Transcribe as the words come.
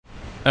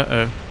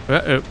Uh-oh.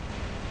 Uh-oh.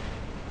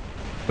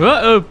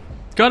 Uh-oh.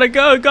 Gotta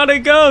go. Gotta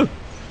go.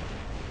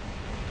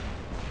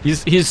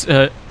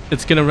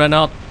 It's gonna run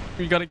out.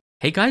 We gotta...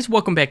 Hey guys,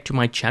 welcome back to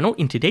my channel.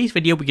 In today's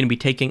video, we're gonna be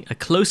taking a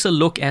closer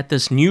look at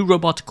this new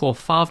robot called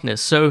Fafnir.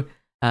 So,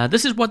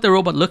 this is what the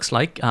robot looks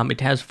like. It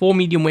has 4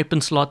 medium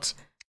weapon slots.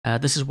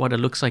 This is what it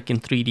looks like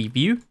in 3D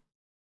view.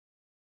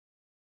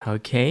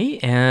 Okay,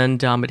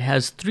 and it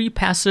has 3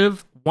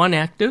 passive, 1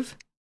 active,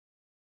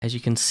 as you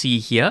can see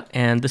here.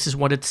 And this is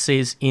what it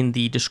says in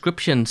the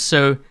description.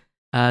 So,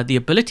 the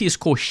ability is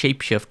called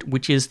Shapeshift,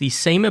 which is the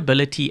same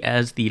ability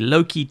as the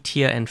Loki,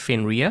 Tyr, and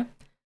Fenrir.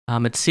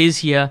 It says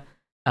here,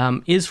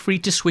 is free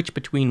to switch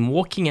between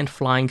walking and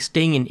flying,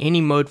 staying in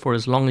any mode for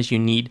as long as you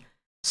need.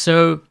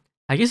 So,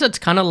 I guess it's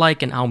kind of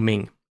like an Ao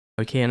Ming.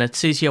 Okay, and it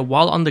says here,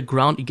 while on the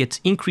ground, it gets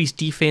increased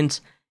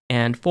defense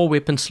and 4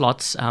 weapon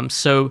slots.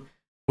 So,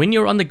 when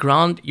you're on the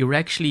ground, you're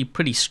actually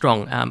pretty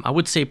strong. I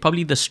would say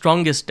probably the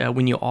strongest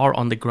when you are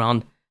on the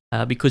ground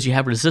because you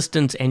have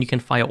resistance and you can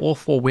fire all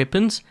 4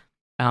 weapons.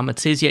 It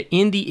says here,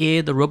 in the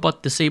air, the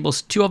robot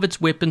disables 2 of its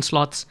weapon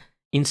slots,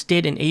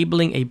 instead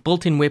enabling a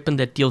built-in weapon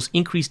that deals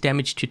increased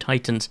damage to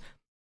titans.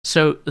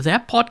 So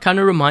that part kind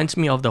of reminds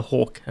me of the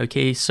Hawk.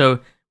 Okay, so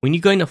when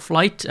you go into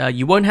flight,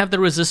 you won't have the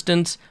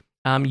resistance.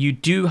 You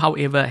do,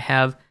 however,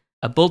 have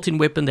a built-in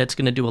weapon that's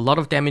going to do a lot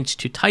of damage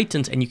to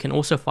titans, and you can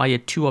also fire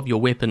 2 of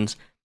your weapons.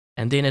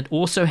 And then it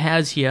also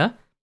has here,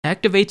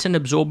 activates an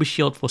absorber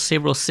shield for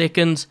several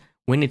seconds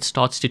when it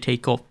starts to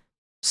take off.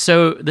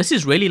 So this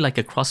is really like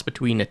a cross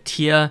between a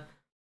Tyr,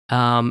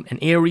 an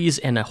Ares,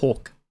 and a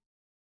Hawk.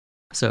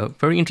 So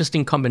very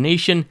interesting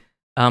combination.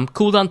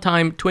 Cooldown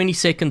time 20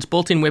 seconds,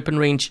 built-in weapon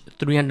range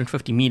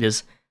 350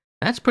 meters.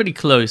 That's pretty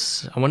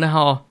close. I wonder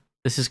how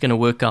this is going to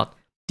work out.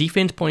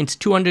 Defense points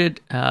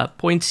 200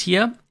 points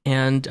here,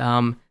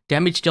 and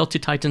damage dealt to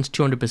titans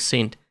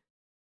 200%.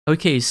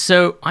 Okay,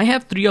 so I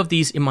have 3 of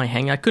these in my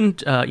hang. I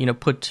couldn't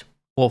put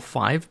all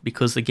 5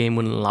 because the game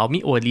wouldn't allow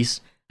me, or at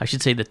least I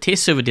should say the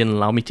test server didn't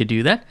allow me to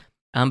do that.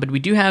 But we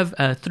do have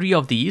 3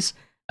 of these.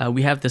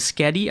 We have the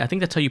Scaddy, I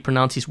think that's how you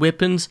pronounce these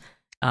weapons.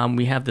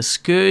 We have the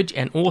Scourge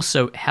and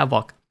also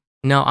Havoc.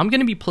 Now, I'm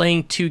going to be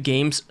playing 2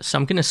 games, so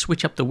I'm going to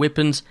switch up the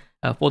weapons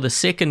for the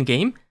second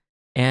game.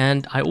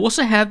 And I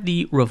also have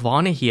the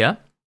Ravana here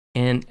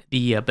and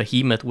the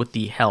Behemoth with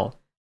the Hell.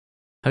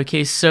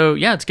 Okay, so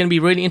yeah, it's going to be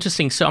really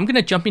interesting. So I'm going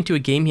to jump into a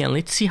game here and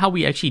let's see how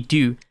we actually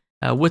do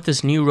with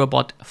this new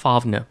robot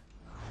Fafnir.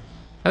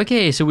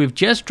 Okay, so we've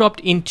just dropped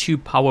into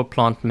Power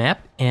Plant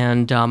map,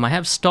 and I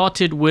have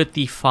started with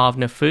the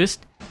Fafnir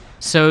first.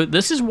 So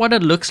this is what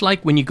it looks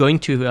like when you go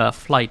into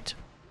flight.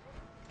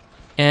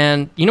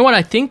 And you know what,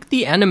 I think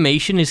the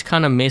animation is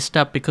kind of messed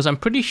up because I'm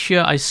pretty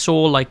sure I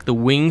saw like the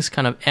wings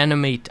kind of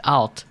animate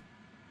out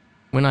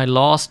when I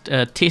last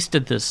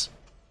tested this.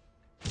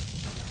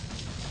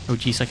 Oh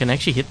geez, I can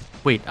actually hit...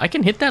 Wait, I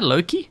can hit that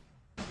Loki?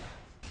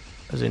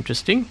 That's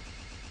interesting.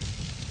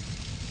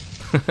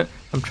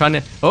 I'm trying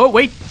to... Oh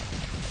wait!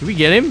 Did we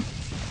get him?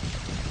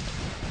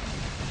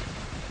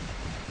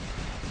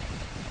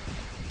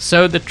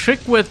 So the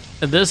trick with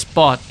this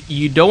bot,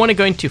 you don't want to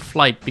go into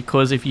flight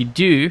because if you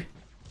do,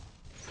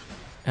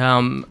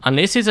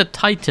 unless it's a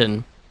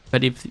Titan,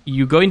 but if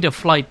you go into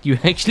flight, you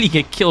actually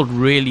get killed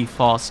really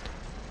fast.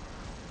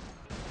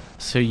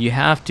 So you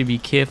have to be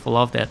careful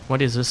of that.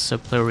 What is this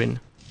player in?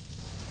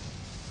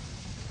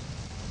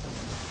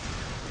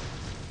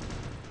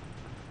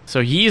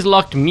 So he's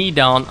locked me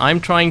down. I'm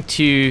trying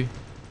to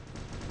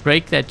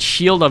break that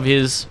shield of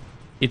his.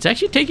 It's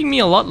actually taking me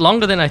a lot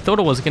longer than I thought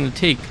it was going to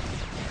take.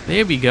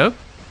 There we go.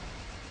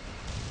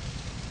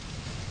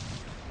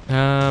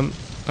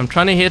 I'm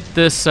trying to hit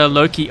this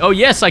Loki. Oh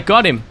yes, I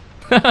got him.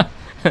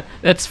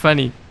 That's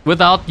funny.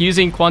 Without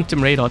using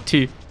quantum radar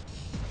too.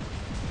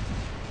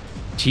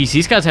 Jeez,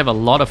 these guys have a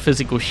lot of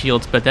physical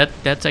shields, but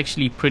that's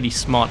actually pretty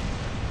smart.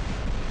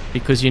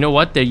 Because you know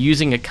what? They're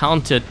using a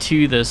counter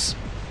to this.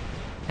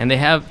 And they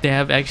have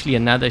actually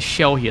another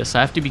shell here, so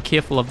I have to be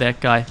careful of that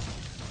guy.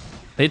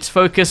 Let's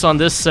focus on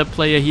this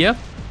player here.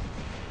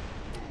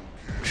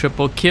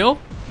 Triple kill.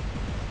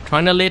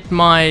 Trying to let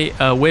my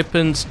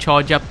weapons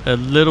charge up a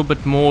little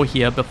bit more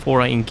here before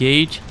I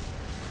engage.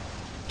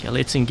 Okay,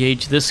 let's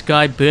engage this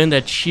guy. Burn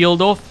that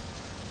shield off.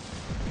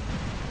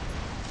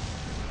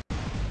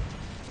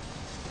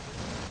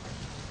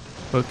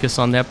 Focus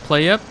on that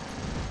player.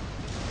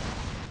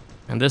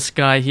 And this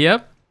guy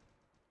here.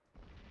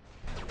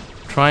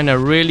 Trying to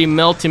really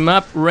melt him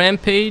up.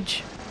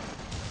 Rampage.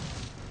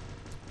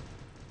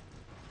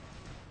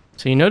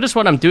 So you notice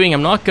what I'm doing.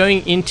 I'm not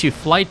going into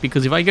flight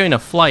because if I go into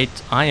flight,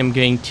 I am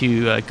going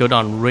to go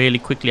down really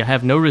quickly. I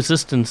have no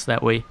resistance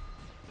that way.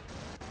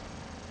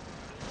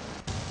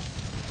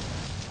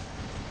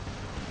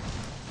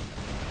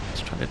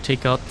 Let's try to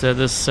take out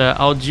this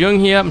Ao Jung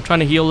here. I'm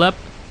trying to heal up.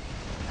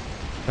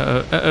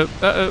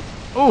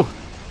 Oh!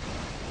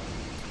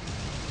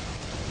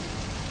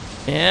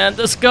 And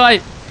this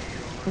guy.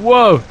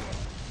 Whoa!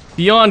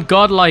 Beyond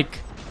godlike.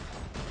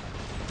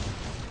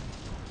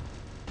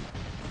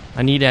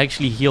 I need to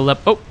actually heal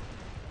up. Oh!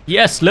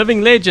 Yes,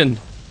 living legend!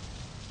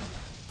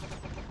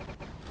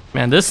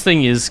 Man, this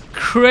thing is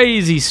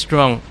crazy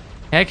strong.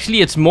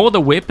 Actually, it's more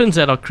the weapons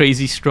that are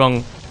crazy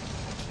strong.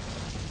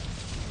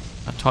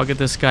 I'll target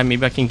this guy.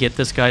 Maybe I can get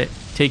this guy.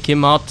 Take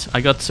him out.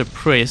 I got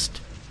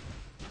suppressed.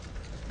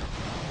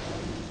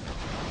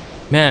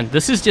 Man,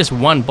 this is just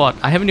one bot.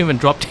 I haven't even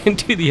dropped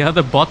into the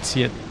other bots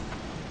yet.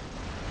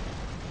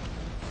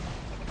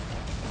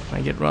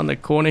 I get around the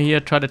corner here.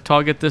 Try to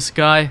target this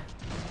guy.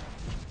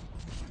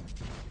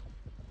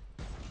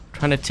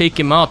 Trying to take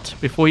him out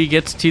before he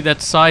gets to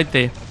that side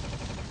there.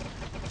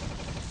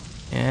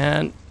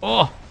 And...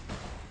 oh!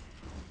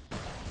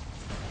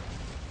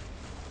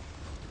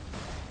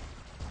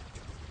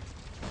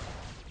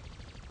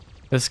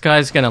 This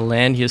guy's gonna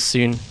land here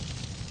soon.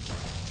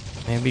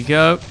 There we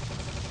go.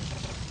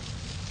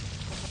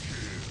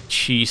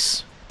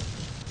 Jeez.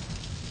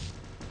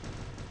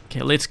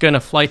 Okay, let's go on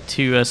a flight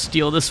to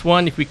steal this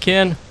one if we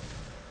can.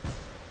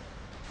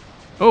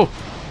 Oh,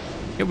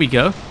 here we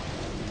go.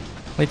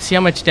 Let's see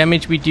how much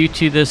damage we do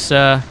to this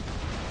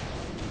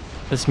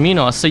this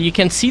Minos. So you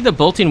can see the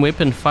built-in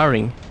weapon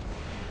firing.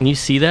 Can you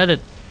see that? A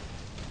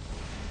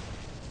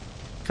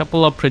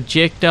couple of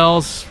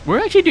projectiles. We're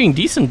actually doing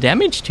decent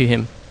damage to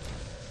him.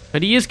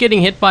 But he is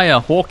getting hit by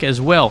a hawk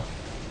as well.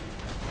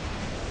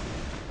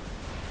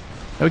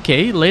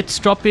 Okay, let's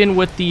drop in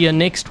with the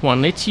next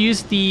one. Let's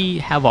use the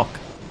Havoc.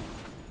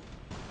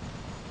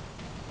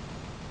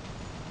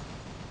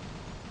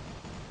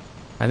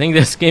 I think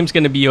this game's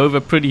going to be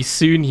over pretty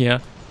soon here.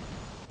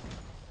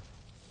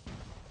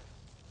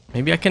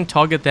 Maybe I can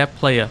target that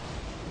player.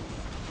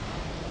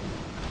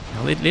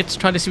 Now let's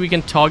try to see if we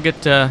can target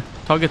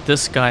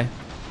this guy.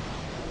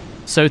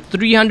 So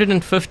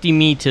 350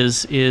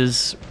 meters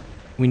is...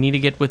 we need to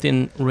get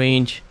within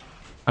range.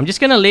 I'm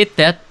just going to let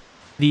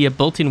the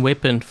built-in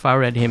weapon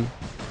fire at him.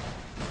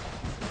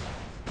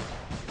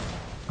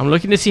 I'm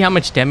looking to see how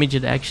much damage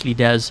it actually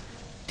does.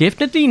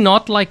 Definitely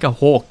not like a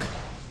hawk.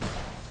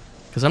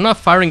 Because I'm not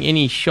firing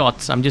any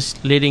shots. I'm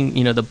just letting,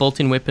 you know, the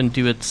built-in weapon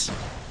do its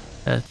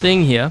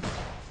thing here.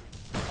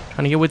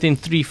 Trying to get within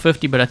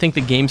 350, but I think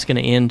the game's going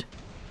to end.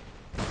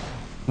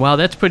 Wow,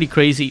 that's pretty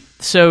crazy.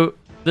 So...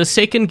 the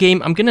second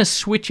game, I'm gonna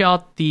switch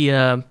out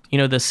the, you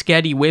know, the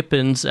scatty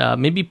weapons.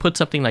 Maybe put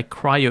something like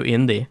cryo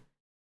in there.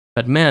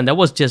 But man, that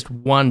was just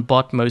one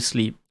bot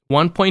mostly.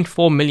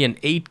 1.4 million,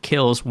 8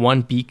 kills,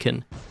 1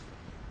 beacon.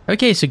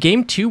 Okay, so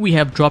game 2 we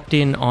have dropped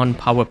in on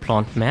power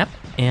plant map.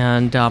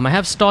 And I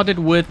have started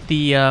with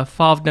the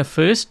Fafnir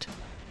first.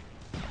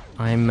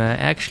 I'm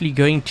actually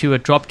going to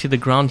drop to the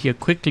ground here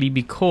quickly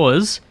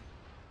because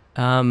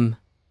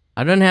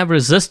I don't have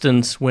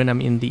resistance when I'm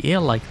in the air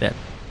like that.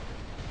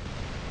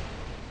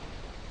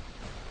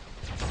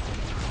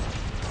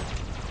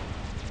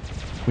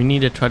 We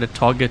need to try to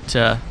target,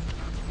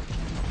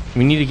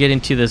 we need to get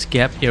into this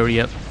gap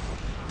area.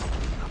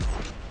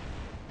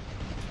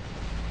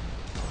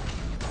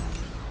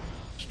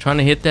 Just trying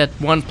to hit that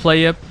one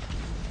player.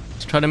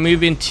 Let's try to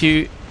move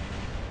into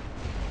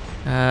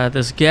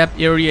this gap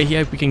area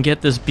here. If we can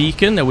get this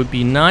beacon, that would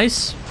be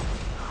nice.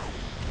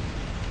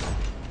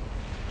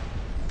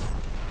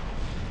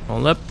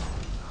 Hold up.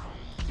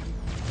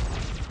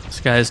 This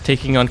guy is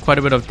taking on quite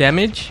a bit of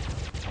damage.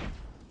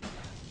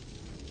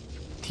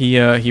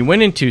 He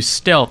went into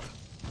stealth.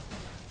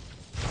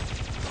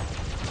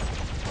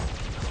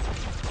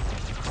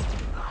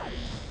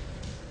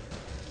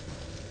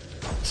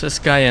 It's this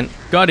guy and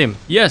got him.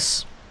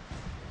 Yes.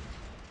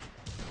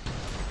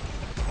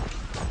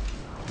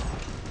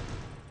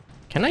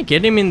 Can I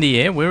get him in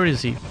the air? Where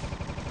is he?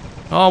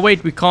 Oh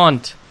wait, we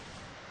can't.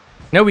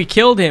 No, we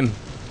killed him.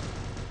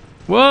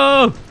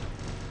 Whoa.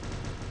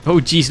 Oh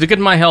geez, look at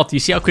my health. You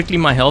see how quickly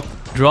my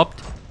health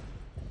dropped?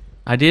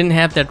 I didn't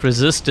have that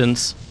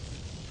resistance.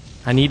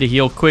 I need to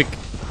heal quick.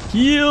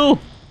 Heal!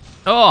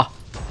 Oh!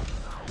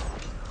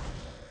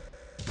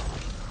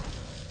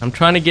 I'm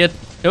trying to get...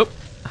 oh!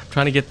 I'm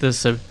trying to get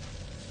this...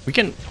 we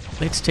can...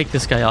 let's take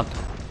this guy out.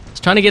 I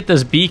was trying to get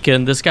this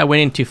beacon. This guy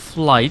went into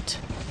flight.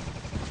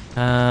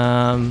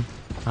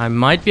 I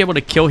might be able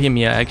to kill him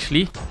here,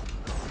 actually.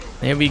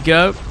 There we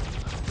go.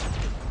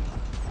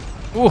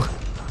 Ooh!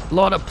 A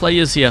lot of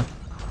players here.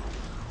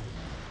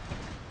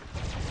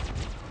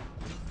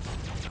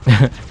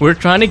 We're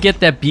trying to get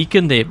that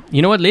beacon there.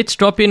 You know what? Let's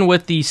drop in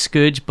with the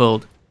Scourge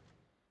build.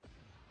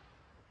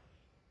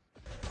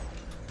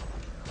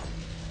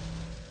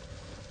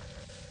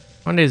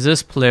 What is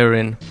this player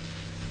in?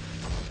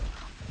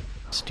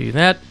 Let's do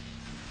that.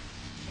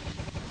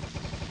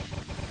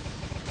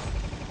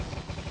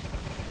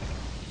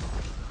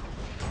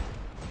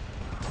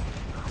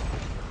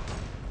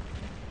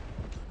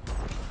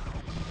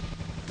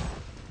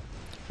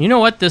 You know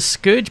what? The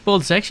Scourge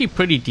build is actually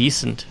pretty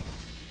decent.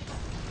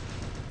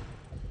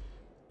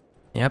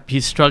 Yep,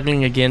 he's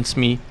struggling against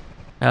me.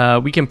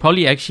 We can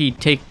probably actually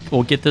take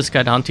or get this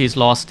guy down to his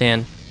last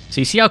stand.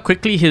 So you see how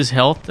quickly his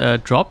health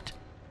dropped?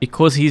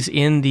 Because he's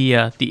in the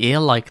air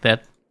like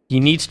that. He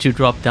needs to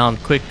drop down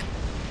quick.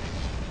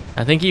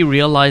 I think he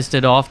realized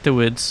it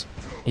afterwards.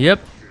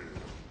 Yep.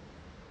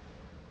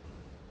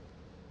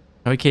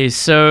 Okay,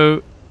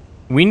 so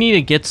we need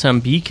to get some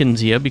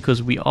beacons here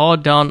because we are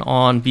down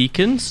on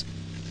beacons.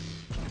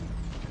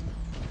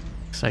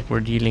 Looks like we're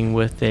dealing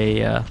with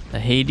a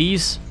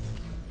Hades.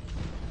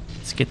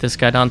 Let's get this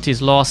guy down to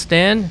his last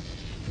stand.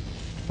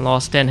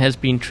 Last stand has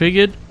been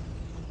triggered.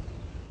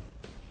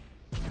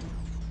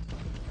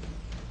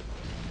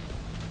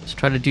 Let's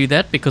try to do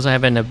that because I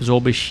have an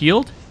absorber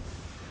shield.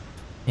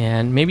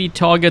 And maybe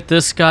target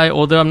this guy,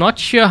 although I'm not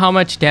sure how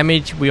much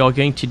damage we are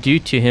going to do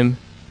to him.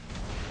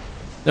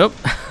 Nope.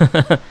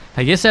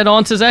 I guess that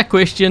answers that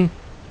question.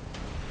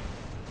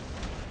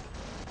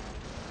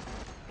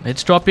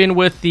 Let's drop in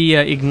with the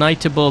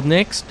igniter build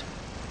next.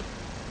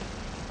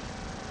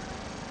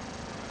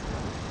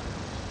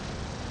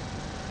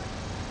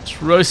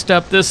 Let's roast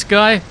up this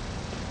guy.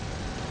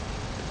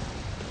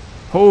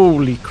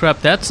 Holy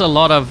crap, that's a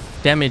lot of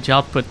damage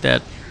output,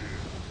 that.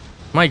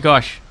 My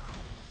gosh.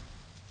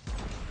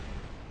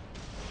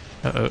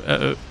 Uh-oh,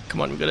 uh-oh.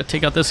 Come on, we gotta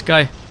take out this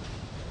guy.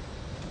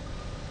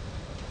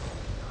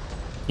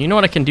 You know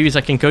what I can do is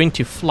I can go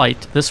into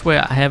flight. This way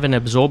I have an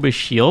absorber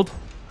shield.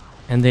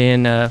 And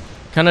then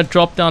kind of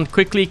drop down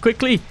quickly,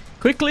 quickly,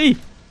 quickly,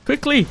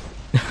 quickly.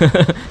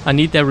 I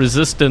need that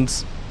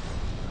resistance.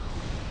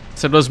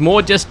 So it was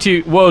more just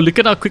to... Whoa, look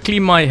at how quickly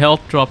my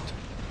health dropped.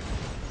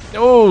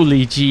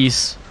 Holy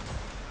jeez.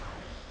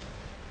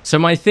 So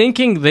my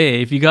thinking there,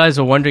 if you guys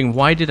are wondering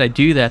why did I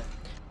do that,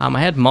 I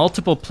had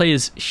multiple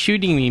players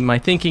shooting me. My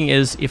thinking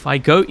is if I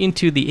go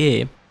into the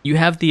air, you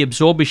have the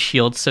absorber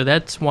shield, so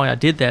that's why I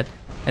did that.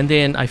 And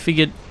then I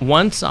figured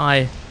once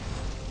I...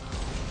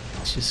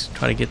 Let's just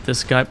try to get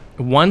this guy.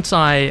 Once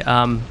they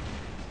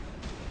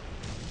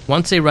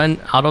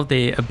run out of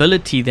their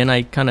ability, then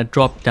I kind of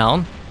drop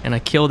down and I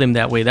kill them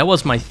that way. That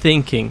was my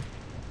thinking.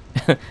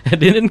 It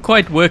didn't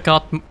quite work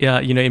out,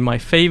 you know, in my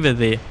favor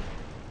there.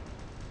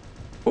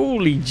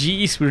 Holy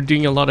jeez, we're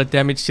doing a lot of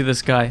damage to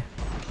this guy.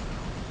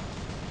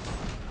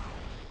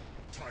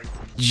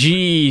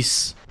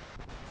 Jeez.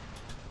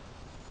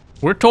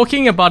 We're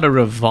talking about a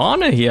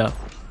Ravana here.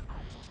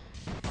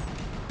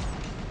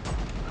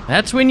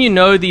 That's when you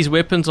know these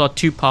weapons are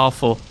too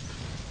powerful.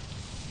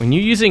 When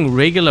you're using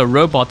regular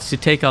robots to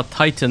take out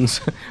titans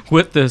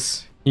with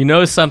this, you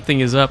know something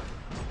is up.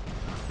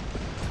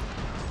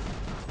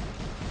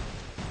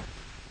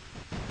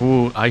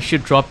 Ooh, I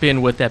should drop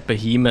in with that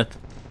behemoth.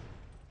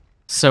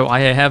 So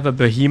I have a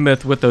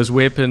behemoth with those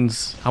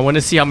weapons. I want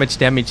to see how much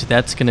damage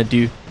that's going to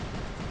do.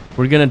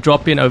 We're going to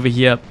drop in over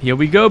here. Here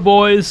we go,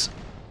 boys.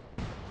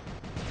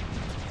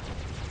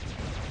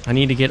 I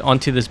need to get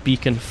onto this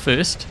beacon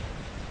first.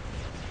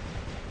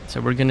 So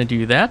we're going to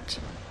do that.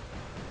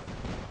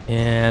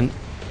 And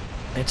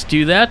let's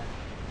do that.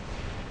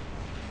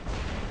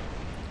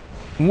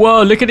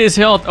 Whoa, look at his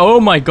health. Oh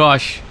my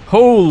gosh.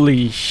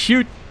 Holy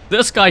shoot.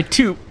 This guy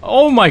too.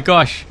 Oh my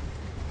gosh.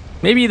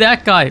 Maybe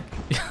that guy.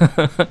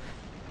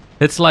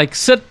 It's like,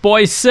 sit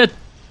boy, sit.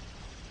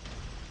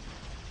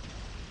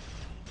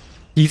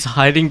 He's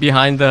hiding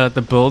behind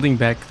the building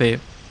back there.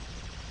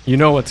 You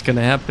know what's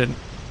gonna happen.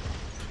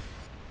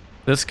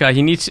 This guy,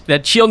 he needs...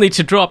 That shield needs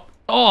to drop.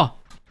 Oh!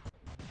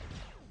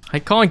 I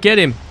can't get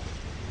him.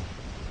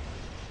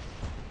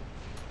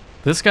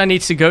 This guy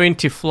needs to go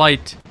into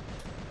flight.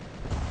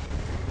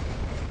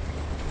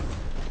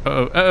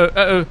 Uh-oh, uh-oh,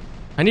 uh-oh.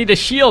 I need a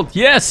shield.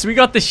 Yes, we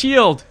got the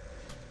shield.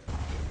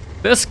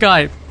 This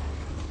guy.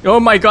 Oh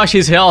my gosh,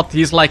 his health.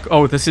 He's like,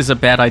 oh, this is a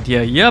bad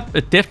idea. Yep,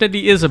 it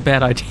definitely is a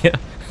bad idea.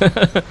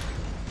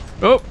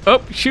 Oh,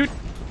 oh, shoot.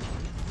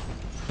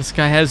 This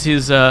guy has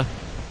his, I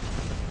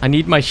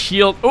need my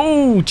shield.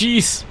 Oh,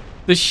 jeez.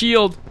 The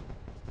shield.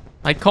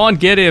 I can't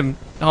get him.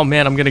 Oh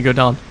man, I'm gonna go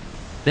down.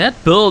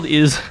 That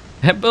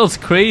build's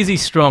crazy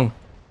strong.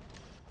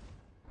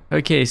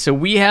 Okay, so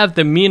we have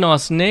the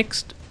Minos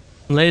next.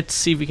 Let's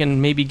see if we can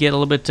maybe get a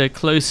little bit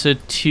closer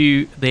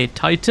to their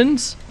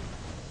titans.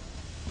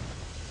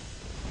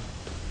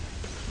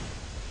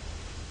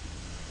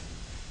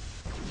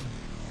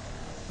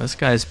 This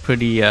guy's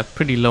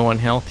pretty low on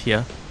health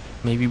here.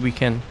 Maybe we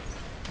can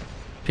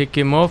pick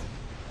him up.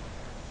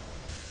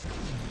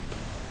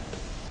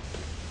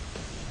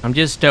 I'm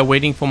just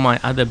waiting for my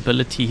other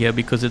ability here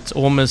because it's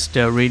almost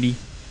ready.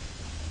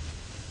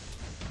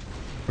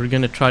 We're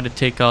gonna try to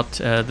take out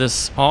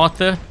this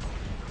Arthur.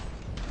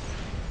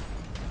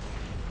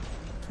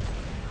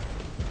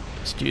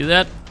 Let's do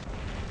that.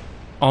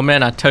 Oh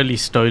man, I totally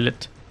stole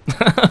it.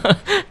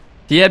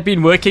 He had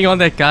been working on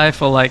that guy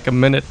for like a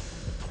minute.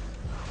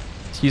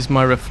 Let's use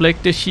my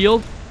reflector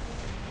shield.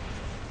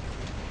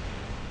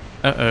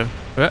 Uh-oh.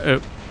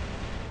 Uh-oh.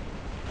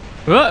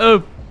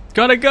 Uh-oh.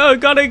 Gotta go,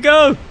 gotta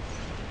go.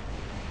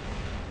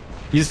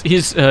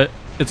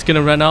 It's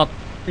gonna run out.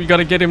 We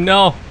gotta get him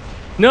now.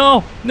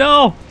 No,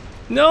 no,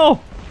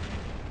 no.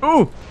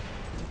 Ooh.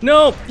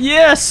 No,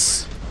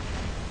 yes.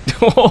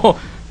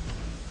 Oh.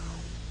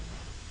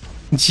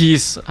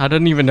 Jeez, I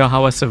don't even know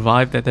how I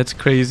survived that. That's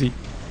crazy.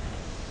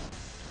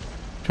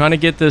 Trying to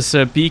get this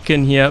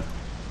beacon here.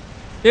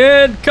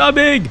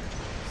 Incoming!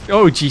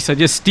 Oh jeez, I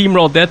just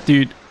steamrolled that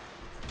dude.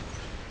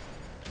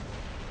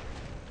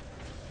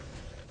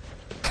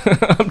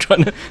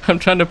 I'm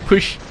trying to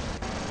push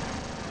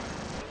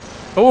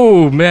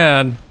Oh,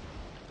 man.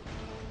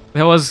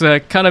 That was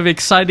kind of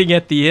exciting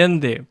at the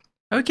end there.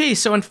 Okay,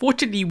 so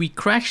unfortunately we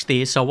crashed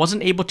there, so I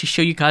wasn't able to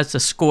show you guys the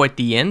score at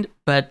the end.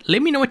 But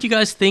let me know what you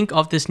guys think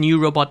of this new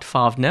robot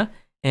Fafnir.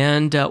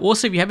 And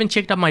also, if you haven't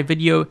checked out my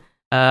video,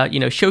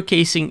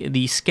 showcasing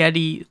the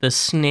Scatty, the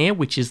Snare,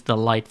 which is the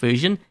light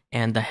version,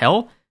 and the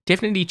Hell,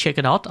 definitely check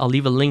it out. I'll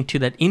leave a link to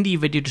that in the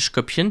video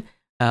description.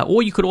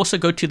 Or you could also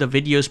go to the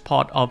videos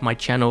part of my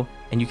channel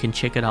and you can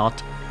check it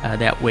out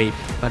that way.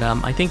 But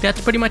I think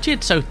that's pretty much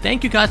it. So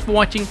thank you guys for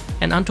watching,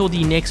 and until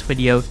the next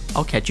video,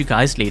 I'll catch you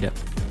guys later.